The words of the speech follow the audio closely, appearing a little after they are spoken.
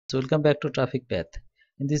So welcome back to Traffic Path.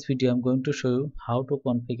 In this video I'm going to show you how to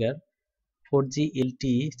configure 4G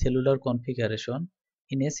LTE cellular configuration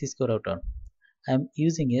in a Cisco router. I'm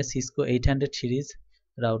using a Cisco 800 series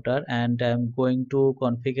router and I'm going to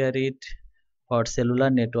configure it for cellular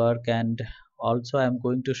network, and also I'm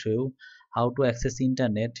going to show you how to access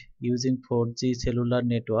internet using 4G cellular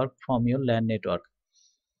network from your LAN network.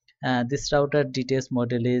 This router details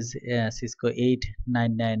model is Cisco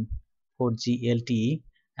 899 4G LTE,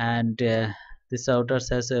 and this router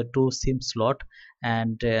has a 2 SIM slot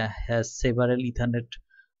and has several Ethernet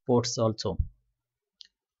ports also.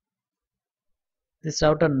 This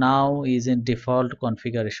router now is in default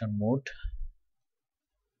configuration mode.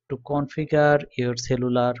 To configure your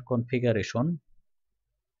cellular configuration,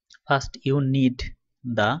 first you need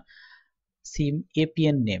the SIM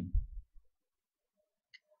APN name.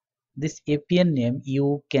 This APN name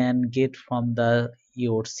you can get from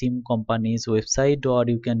your SIM company's website, or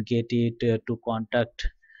you can get it to contact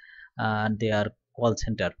their call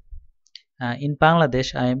center. In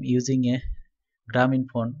Bangladesh, I am using a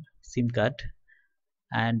Grameenphone SIM card,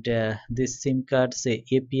 and this SIM card's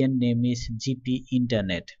APN name is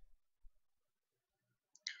gpinternet.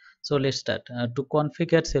 So let's start. To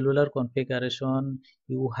configure cellular configuration,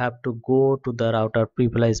 you have to go to the router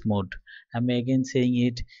privilege mode. I'm again saying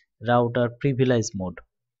it, router privilege mode.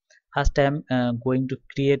 First I'm going to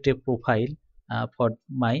create a profile for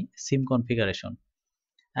my SIM configuration,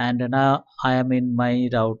 and now I am in my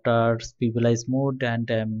router's privilege mode, and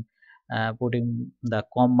I'm putting the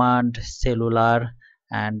command cellular,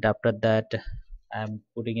 and after that I'm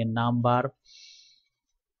putting a number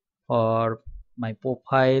for my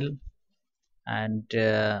profile, and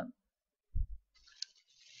the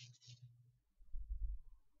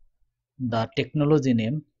technology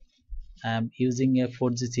name. I'm using a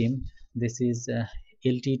 4G SIM. This is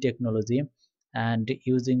LTE technology, and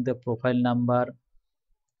using the profile number,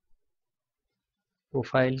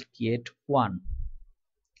 profile create 1,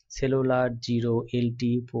 cellular 0,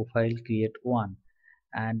 LTE profile create 1,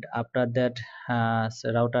 and after that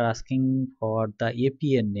router asking for the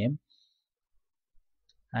APN name,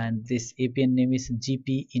 and this APN name is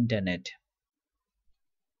gpinternet,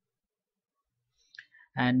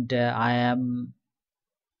 and I am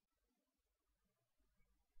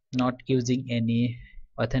not using any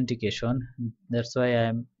authentication, that's why I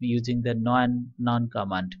am using the non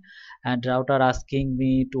command, and router asking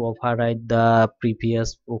me to override the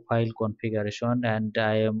previous profile configuration, and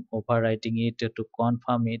I am overwriting it to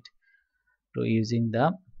confirm it to using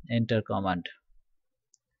the enter command,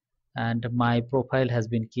 and my profile has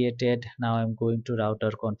been created. Now I'm going to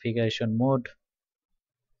router configuration mode.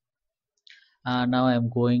 Now I'm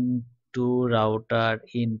going to router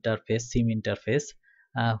interface, SIM interface,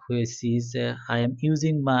 which is I am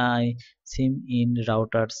using my SIM in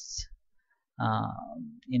router's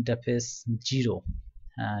interface 0,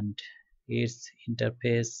 and its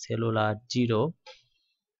interface cellular 0.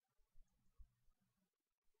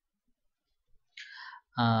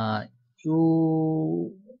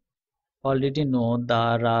 You already know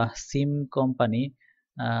the SIM company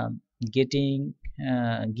giving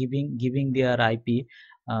their IP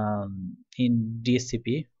in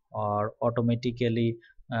DHCP or automatically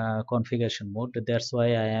configuration mode. That's why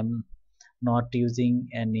I am not using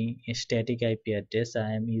any static IP address.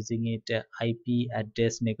 I am using it IP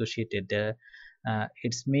address negotiated.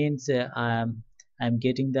 It means I'm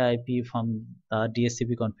getting the IP from the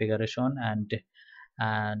DHCP configuration, and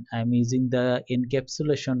I'm using the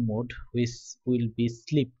encapsulation mode, which will be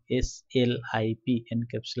slip, SLIP,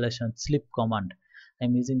 encapsulation slip command.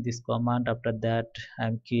 I'm using this command. After that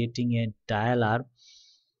I'm creating a dialer.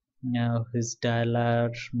 Now his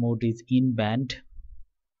dialer mode is in band,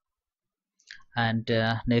 and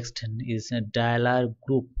next is a dialer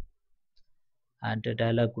group, and the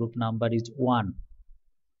dialer group number is 1.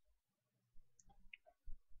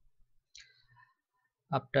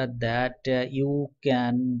 After that you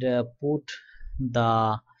can put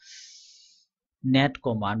the net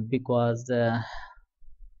command, because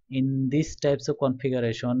in these types of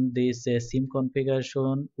configuration, this SIM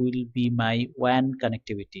configuration will be my WAN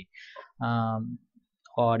connectivity,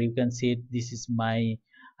 or you can say this is my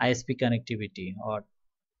ISP connectivity, or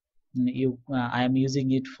I am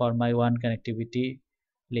using it for my WAN connectivity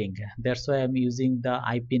link. That's why I'm using the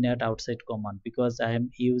IPNet outside command, because I am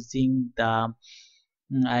using the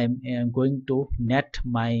I'm going to net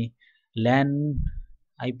my LAN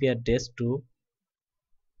IP address to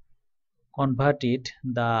convert it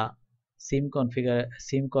the configure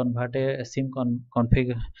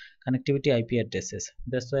connectivity IP addresses.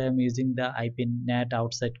 That's why I'm using the IPNet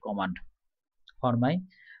outside command for my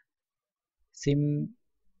SIM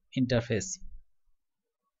interface.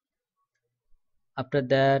 After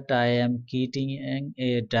that, I am keying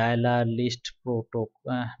a dialer list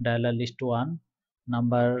protocol, dialer list one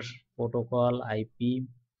number protocol IP,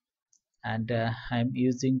 and I am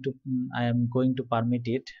going to permit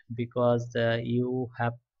it because you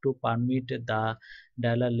have to permit the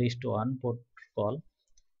dialer list one protocol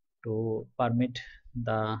to permit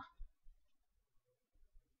the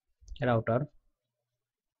router.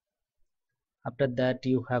 After that,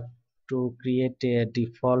 you have to create a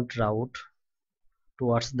default route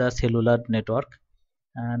towards the cellular network,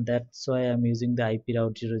 and that's why I'm using the IP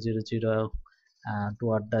route 000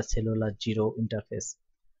 toward the cellular 0 interface.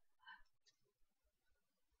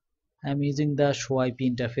 I'm using the show IP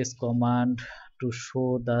interface command to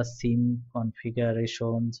show the SIM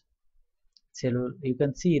configurations. You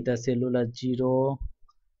can see the cellular 0,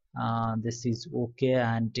 this is okay,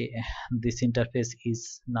 and this interface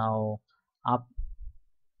is now up.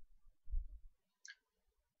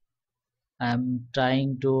 I'm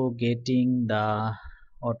trying to getting the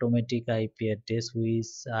automatic IP address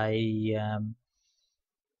which I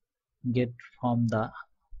get from the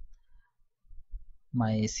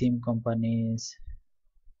my SIM company's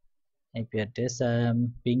IP address. I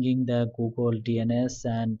am pinging the Google DNS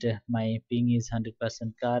and my ping is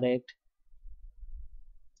 100% correct,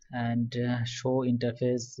 and show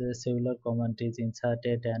interface cellular command is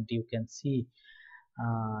inserted, and you can see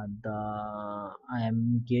I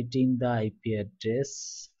am getting the IP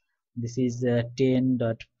address. This is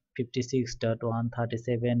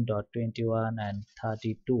 10.56.137.21 and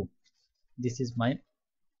 32. This is my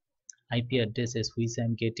IP addresses which I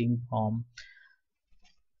am getting from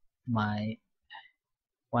my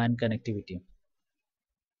WAN connectivity.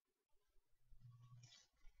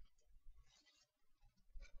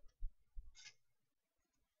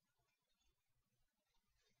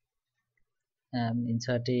 I am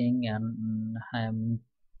inserting and I am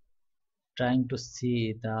trying to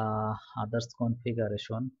see the others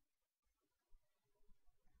configuration,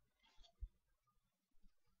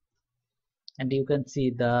 and you can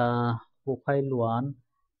see the profile one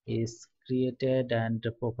is created and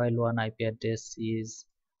the profile one IP address is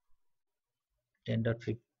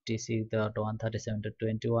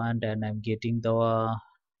 10.56.137.21, and I'm getting the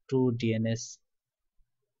two DNS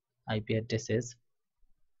IP addresses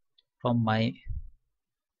from my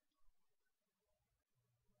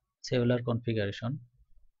cellular configuration.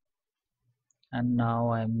 And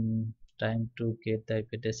now I'm trying to get the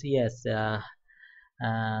IP address. Yes,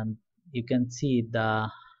 and you can see the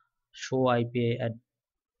show IP at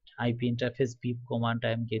IP interface beep command.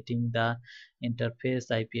 I'm getting the interface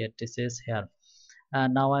IP addresses here.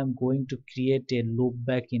 Now I'm going to create a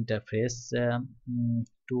loopback interface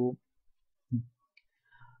to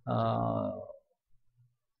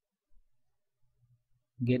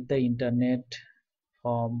get the internet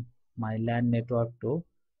from my LAN network to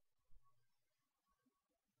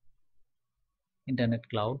internet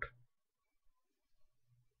cloud.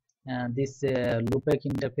 And this loopback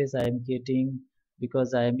interface I am getting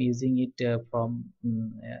because I am using it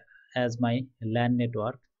as my LAN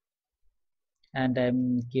network, and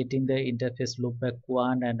I'm getting the interface loopback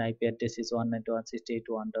 1 and IP address is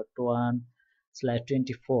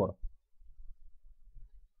 192.168.1/24.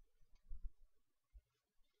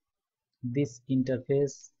 This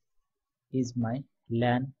interface is my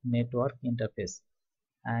LAN network interface,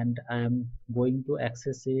 and I am going to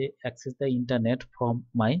access the internet from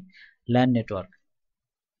my LAN network.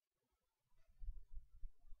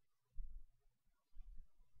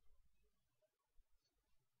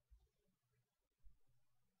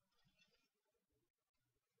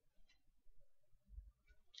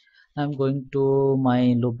 I'm going to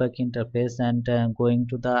my loopback interface and going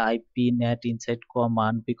to the IPNet inside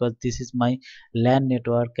command because this is my LAN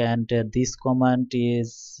network, and this command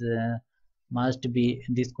is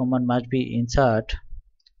this command must be insert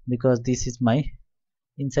because this is my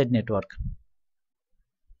inside network.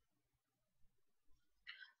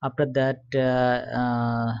 After that,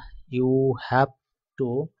 you have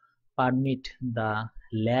to permit the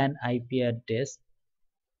LAN IP address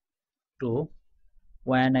to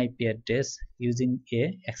WAN IP address using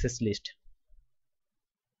a access list,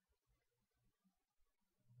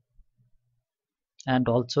 and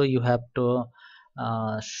also you have to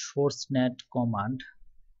sourcenet command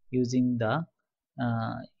using the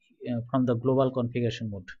from the global configuration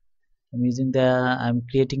mode. I'm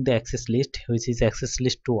creating the access list which is access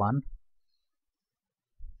list 1.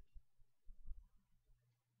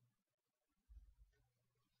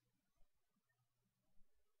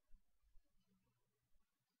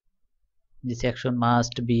 this action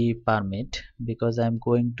must be permit because I'm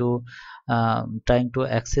going to trying to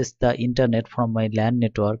access the internet from my LAN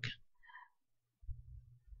network.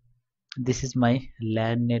 This is my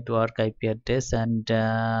LAN network IP address, and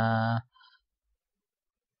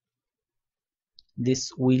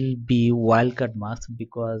this will be wildcard mask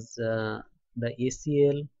because the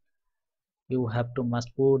ACL you have to must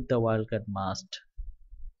put the wildcard mask.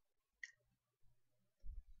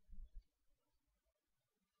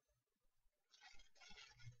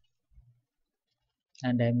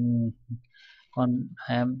 And I'm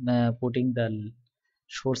putting the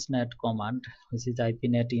sourcenet command, which is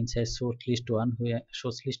IPNet inside source list one, where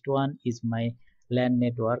source list one is my LAN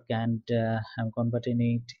network, and I'm converting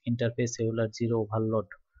it interface cellular 0 overload.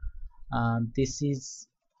 This is,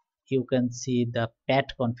 you can see the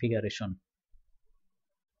PAT configuration.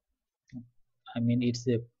 I mean, it's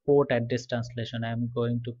a port address translation. I'm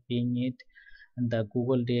going to ping it and the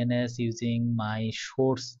Google DNS using my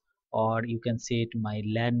source, or you can say it my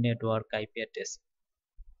LAN network IP address.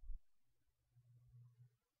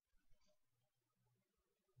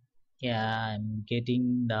 Yeah, I'm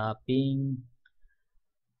getting the ping.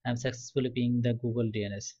 I'm successfully pinging the Google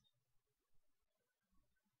DNS.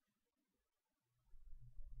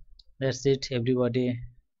 That's it, everybody.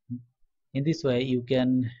 In this way, you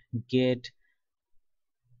can get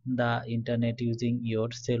the internet using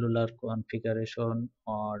your cellular configuration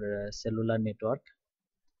or cellular network,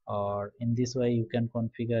 or in this way you can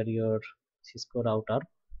configure your Cisco router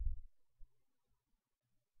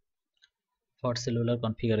for cellular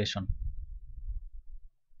configuration.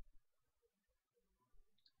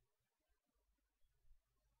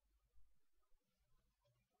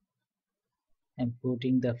 I'm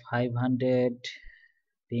putting the 500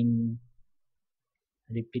 ping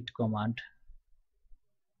repeat command,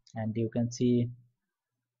 and you can see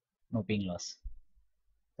no ping loss.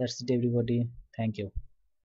 That's it, everybody. Thank you.